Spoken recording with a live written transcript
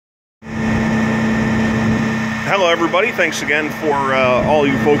Hello everybody, thanks again for all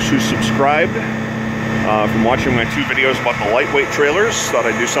you folks who subscribed from watching my two videos about the lightweight trailers. Thought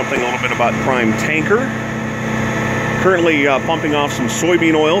I'd do something a little bit about Prime Tanker. Currently pumping off some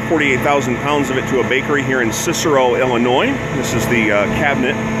soybean oil, 48,000 pounds of it, to a bakery here in Cicero, Illinois. This is the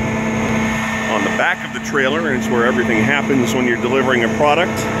cabinet on the back of the trailer, and it's where everything happens when you're delivering a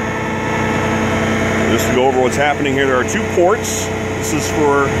product. Just to go over what's happening here, there are two ports. This is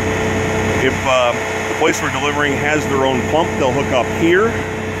for if the place we're delivering has their own pump, they'll hook up here.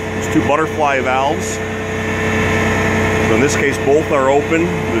 There's two butterfly valves. So in this case, both are open.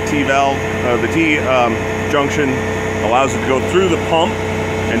 The T valve, the T junction allows it to go through the pump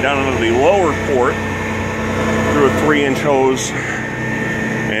and down into the lower port through a 3-inch hose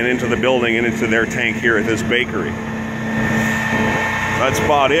and into the building and into their tank here at this bakery. That's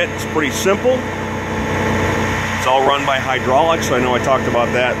about it. It's pretty simple. It's all run by hydraulics. I know I talked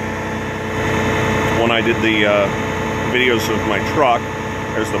about that when I did the videos of my truck.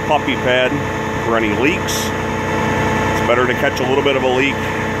 There's the puppy pad for any leaks. It's better to catch a little bit of a leak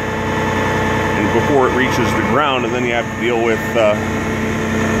and before it reaches the ground, and then you have to deal with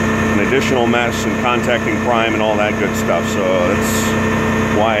an additional mess and contacting Prime and all that good stuff. So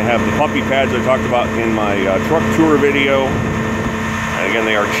that's why I have the puppy pads I talked about in my truck tour video. And again,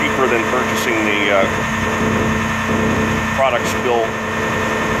 they are cheaper than purchasing the product spill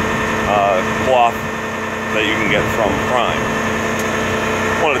cloth that you can get from Prime.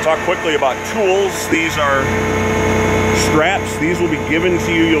 I wanted to talk quickly about tools. These are straps. These will be given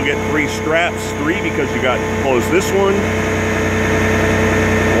to you. You'll get 3 straps. 3 because you got to close this one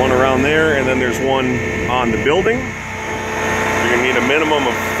around there, and then there's one on the building. You're going to need a minimum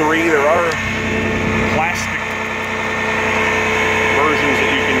of 3. There are plastic versions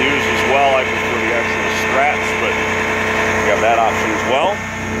that you can use as well. I prefer the actual straps, but you have that option as well.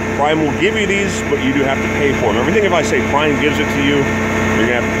 Prime will give you these, but you do have to pay for them. Everything, if I say Prime gives it to you, you're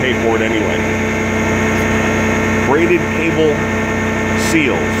going to have to pay for it anyway. Braided cable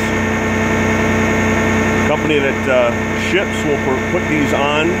seals. The company that ships will put these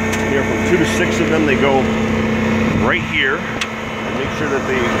on here. From 2 to 6 of them, they go right here. And make sure that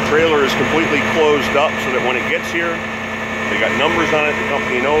the trailer is completely closed up so that when it gets here, they got numbers on it. The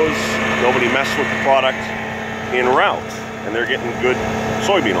company knows nobody messed with the product en route, and they're getting good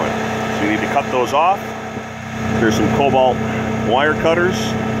soybean oil. So you need to cut those off. Here's some Cobalt wire cutters.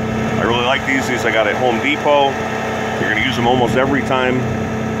 I really like these. These I got at Home Depot. You're going to use them almost every time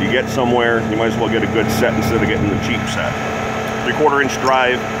you get somewhere. You might as well get a good set instead of getting the cheap set. 3/4 inch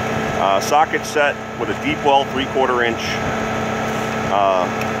drive socket set with a deep well 3/4 inch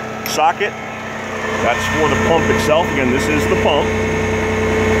socket. That's for the pump itself. Again, this is the pump.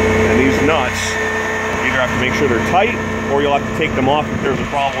 And these nuts, you either have to make sure they're tight, or you'll have to take them off if there's a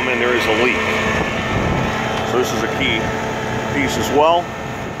problem and there is a leak. So this is a key piece as well.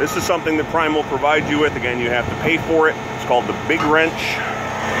 This is something that Prime will provide you with. Again, you have to pay for it. It's called the Big Wrench.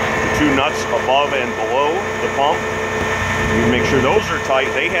 The 2 nuts above and below the pump. You make sure those are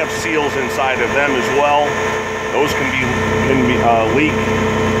tight. They have seals inside of them as well. Those can leak.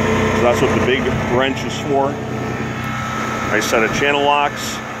 So that's what the Big Wrench is for. Nice set of channel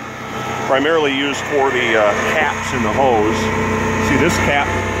locks. Primarily used for the caps in the hose. See, this cap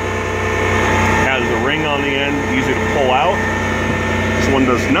has a ring on the end, easy to pull out. This one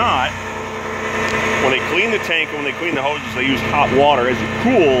does not. When they clean the tank and when they clean the hoses, they use hot water. As it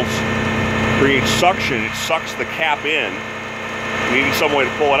cools, creates suction. It sucks the cap in. You need some way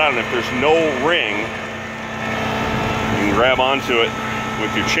to pull it out, and if there's no ring, you can grab onto it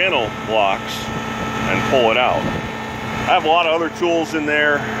with your channel locks and pull it out. I have a lot of other tools in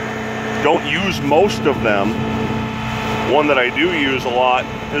there. Don't use most of them. One that I do use a lot,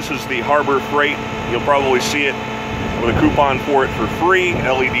 this is the Harbor Freight. You'll probably see it with a coupon for it for free,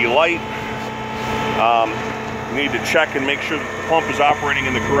 LED light. You need to check and make sure that the pump is operating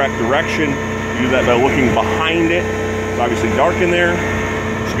in the correct direction. You do that by looking behind it. It's obviously dark in there.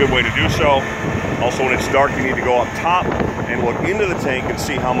 It's a good way to do so. Also, when it's dark, you need to go up top and look into the tank and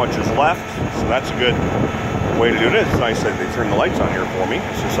see how much is left. So that's a good way to do this. It's nice that they turn the lights on here for me,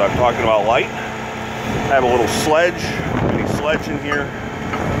 since I'm talking about light. I have a little sledge, mini sledge in here.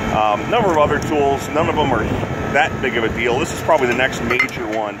 Number of other tools. None of them are that big of a deal. This is probably the next major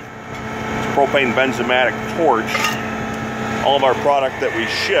one. It's propane benzomatic torch. All of our product that we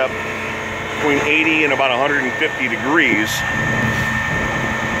ship between 80 and about 150 degrees.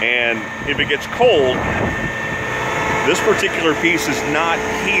 And if it gets cold, this particular piece is not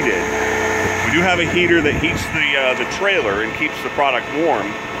heated. We do have a heater that heats the trailer and keeps the product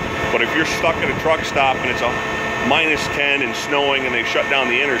warm. But if you're stuck at a truck stop and it's a -10 and snowing and they shut down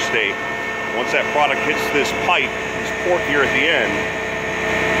the interstate, once that product hits this pipe, this port here at the end,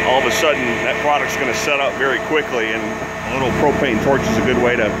 all of a sudden that product's going to set up very quickly, and a little propane torch is a good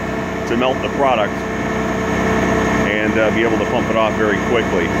way to melt the product and be able to pump it off very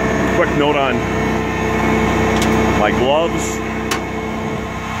quickly. Quick note on my gloves.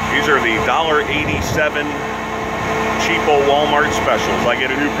 These are the $1.87 cheapo Walmart specials. I get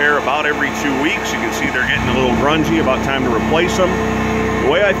a new pair about every 2 weeks. You can see they're getting a little grungy, about time to replace them.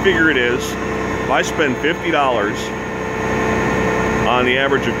 The way I figure it is, if I spend $50 on the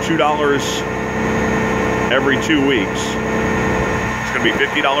average of $2 every 2 weeks, it's going to be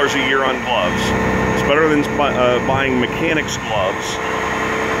 $50 a year on gloves. It's better than buying mechanics gloves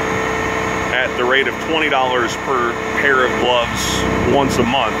at the rate of $20 per pair of gloves once a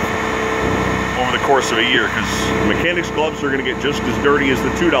month over the course of a year, because mechanics gloves are going to get just as dirty as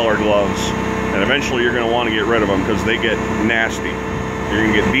the $2 gloves, and eventually you're going to want to get rid of them because they get nasty. You're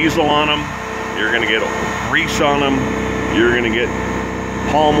going to get diesel on them, you're going to get grease on them, you're going to get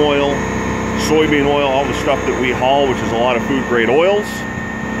palm oil, soybean oil, all the stuff that we haul, which is a lot of food grade oils,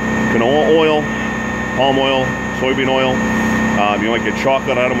 canola oil, palm oil, soybean oil. You might get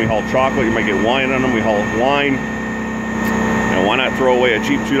chocolate on them, we haul chocolate. You might get wine on them, we haul wine. And why not throw away a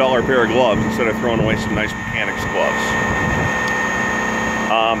cheap $2 pair of gloves instead of throwing away some nice mechanics gloves?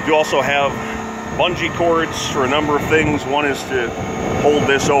 Do also have bungee cords for a number of things. One is to hold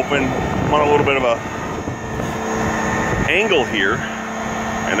this open. I'm on a little bit of a angle here,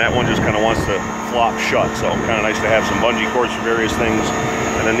 and that one just kind of wants to flop shut. So kind of nice to have some bungee cords for various things.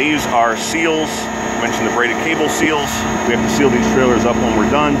 And then these are seals. I mentioned the braided cable seals. We have to seal these trailers up when we're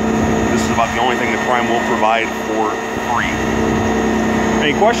done. This is about the only thing that Prime will provide for free.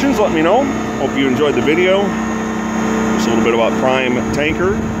 Any questions, let me know. Hope you enjoyed the video. Just a little bit about Prime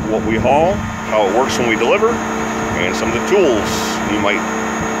Tanker, what we haul, how it works when we deliver, and some of the tools you might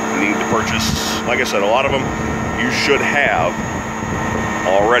need to purchase. Like I said, a lot of them you should have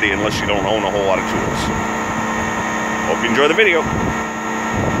already unless you don't own a whole lot of tools. Hope you enjoy the video.